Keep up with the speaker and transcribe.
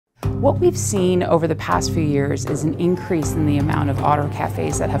What we've seen over the past few years is an increase in the amount of otter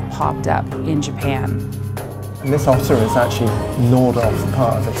cafes that have popped up in Japan. And this otter is actually gnawed off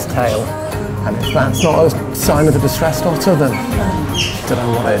part of its tail, and if that's not a sign of a distressed otter, then I don't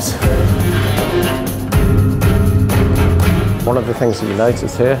know what is. One of the things that you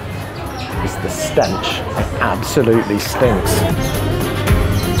notice here is the stench. It absolutely stinks.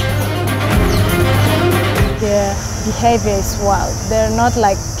 Their behavior is wild. They're not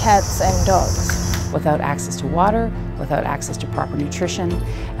like cats and dogs. Without access to water, without access to proper nutrition,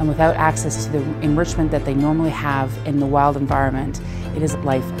 and without access to the enrichment that they normally have in the wild environment, it is a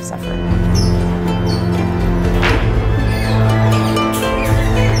life of suffering.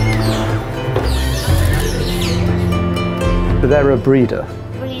 They're a breeder.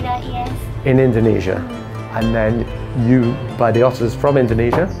 Breeder, yes. In Indonesia. And then you buy the otters from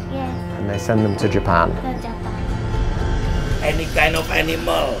Indonesia? Yes. And they send them to Japan. To Japan. Any kind of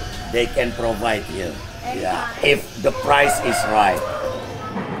animal they can provide here. Yeah, if the price is right.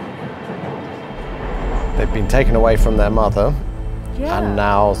 They've been taken away from their mother, and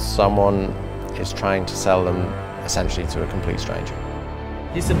now someone is trying to sell them essentially to a complete stranger.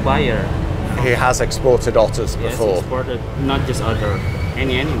 He's a buyer. He has exported otters before. Yes, exported not just otter,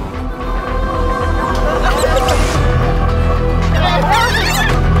 any animal.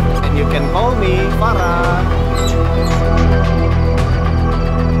 And you can call me Farah.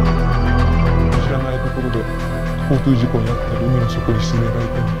 知らないところで交通事故に遭ったり海の底に沈められ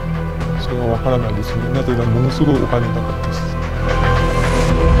たり、それはわからないですね。なぜならものすごいお金高いです。